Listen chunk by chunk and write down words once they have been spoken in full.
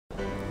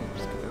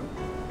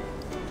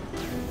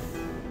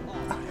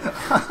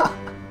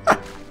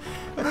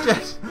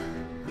Eject.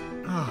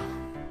 Oh.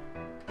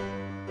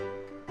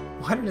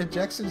 Why did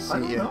ejection see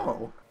you? I don't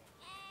know.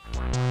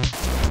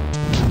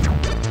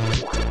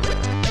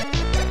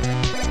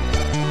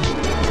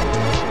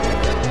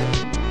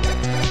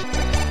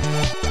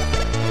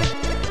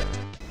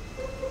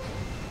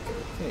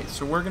 Okay,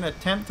 so we're going to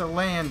attempt to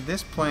land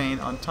this plane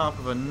on top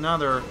of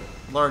another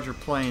larger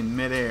plane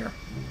mid-air.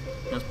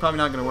 It's probably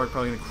not going to work,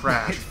 probably going to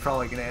crash. It's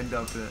probably going to end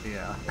up,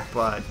 yeah.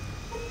 But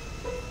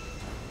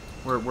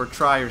we're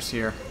triers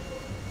here.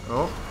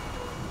 Oh.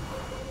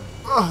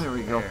 Oh, there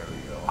we go. There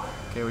we go.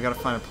 Okay, we got to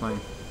find a plane.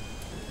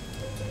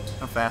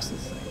 How fast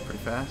is this thing? Pretty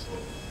fast?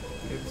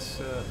 It's,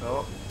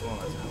 oh,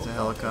 It's a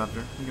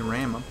helicopter. You can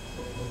ram them.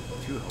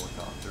 2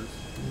 helicopters.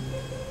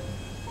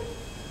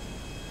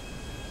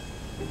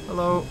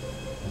 Hello,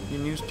 you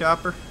news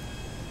chopper.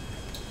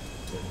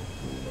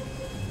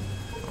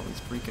 Oh, he's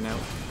freaking out.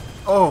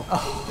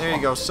 Oh, there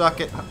you go.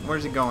 Suck it.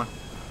 Where's he going?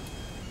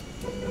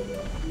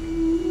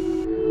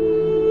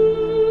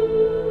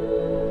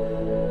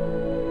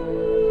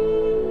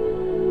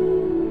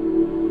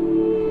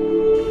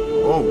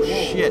 Oh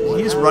shit!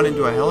 He just run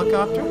into a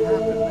helicopter. What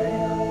happened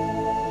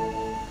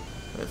there?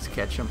 Let's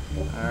catch him.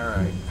 All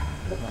right.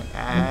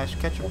 Ash,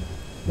 catch him.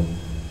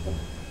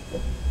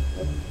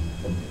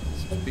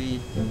 Speed.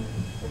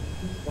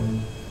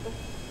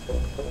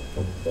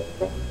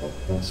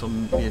 This will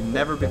be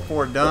never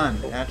before done.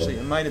 Actually,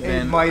 it might have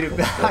been. It might have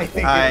been. I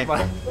think it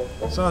might.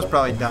 Someone's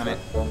probably done it,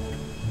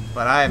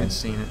 but I haven't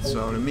seen it.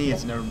 So to me,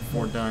 it's never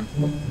before done.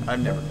 I've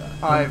never done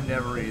it. I've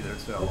never either.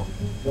 So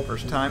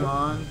First time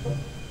on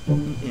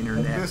the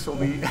internet. this will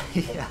be.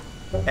 Yeah.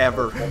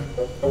 Ever.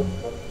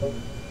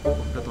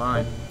 Good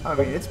line. I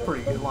mean, it's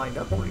pretty good, lined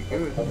up pretty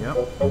good. Yep.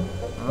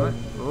 Alright.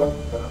 Oh,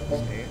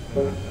 Stay. a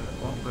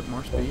little bit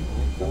more speed.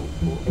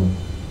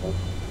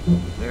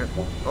 There.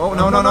 Oh,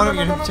 no, no, no, no,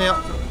 you're hitting the tail.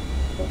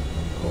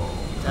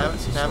 Tap it,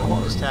 tap it,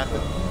 just tap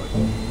it.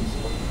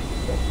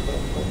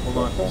 Hold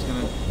on, it's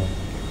gonna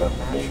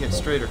get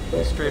straighter,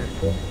 get straighter.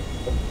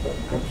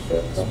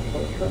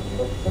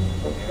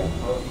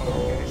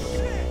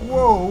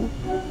 Whoa!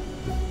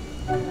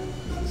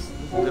 This is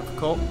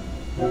difficult.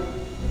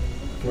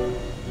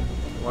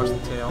 Watch the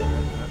tail.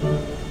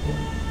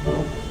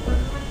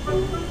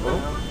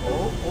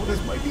 Oh,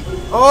 this might be.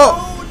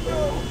 Oh!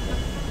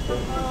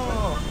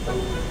 Oh,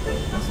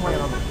 let's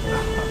land on the.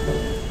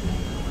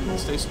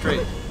 Stay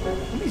straight.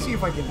 Let me see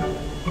if I can.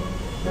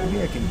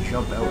 Maybe I can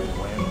jump out and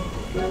land.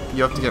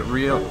 You have to get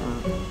real,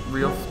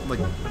 like,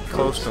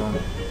 close to him.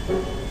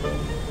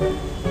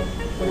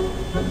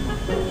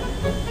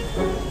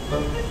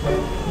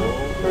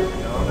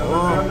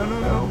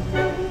 No.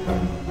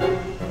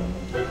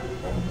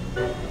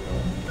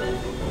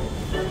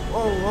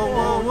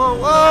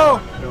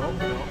 Whoa! No.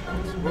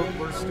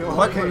 We're still.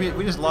 What? Okay.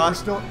 We just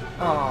lost. Still.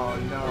 Oh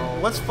no.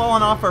 What's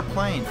falling off our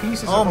plane?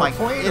 Pieces oh of my! our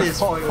plane It are is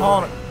falling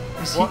falling.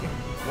 over. Is What? he?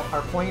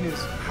 Our plane is.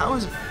 How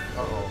is it?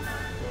 Uh-oh.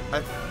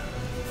 The,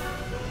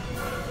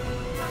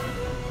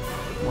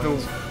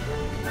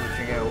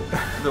 Reaching out.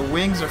 the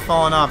wings are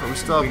falling off, but we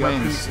still We have got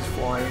wings. pieces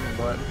flying,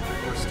 but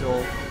we're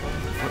still.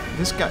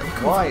 This guy.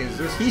 Why is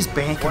this? He's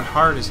banking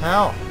hard as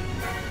hell.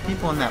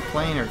 People in that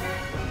plane are.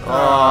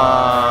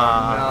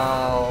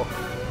 Oh,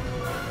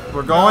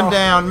 We're going No.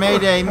 down.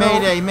 Mayday! No.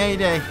 Mayday!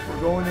 Mayday! no. We're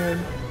going in.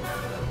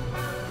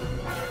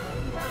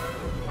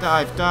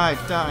 Dive! Dive!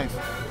 Dive!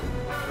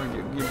 Or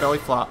your belly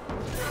flop.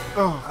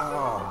 Oh!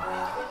 Oh.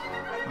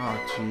 Oh,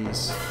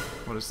 jeez.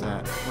 What is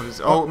that? What is?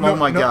 Oh! Oh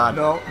my no, God!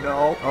 No.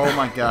 Oh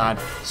my God!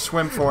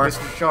 Swim for it.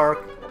 Mr.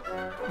 Shark.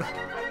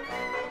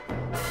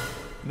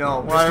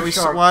 No, Why Mr. are we?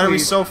 Shark, Why are we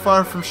please. so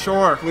far from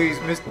shore? Please,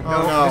 Mr.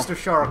 Oh, no. Mr.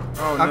 Shark.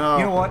 Oh, no.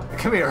 You know what?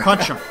 Come here.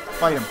 Punch him!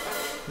 Fight him!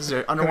 This is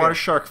an underwater here.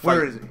 shark fight.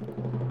 Where is he?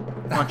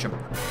 Punch him!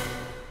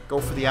 Go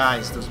for the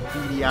eyes. Those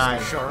beady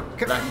eyes. Shark.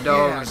 That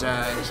dog's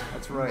eyes.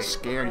 That's right. He's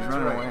scared. He's That's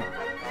running right. away.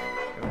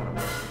 Don't wanna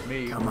mess with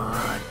me. Come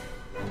on.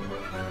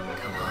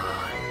 Come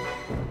on.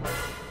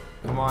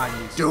 Come on,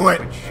 you Do it.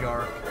 stupid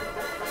shark.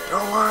 Do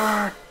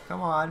it!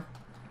 Come on.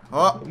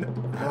 Oh!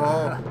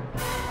 Oh!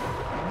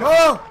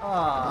 No! Oh,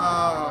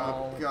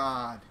 Oh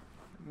God!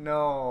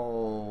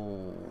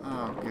 no.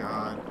 Oh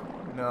God!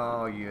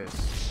 No, yes.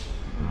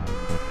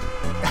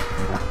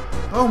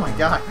 Oh my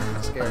God!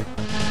 That's scary.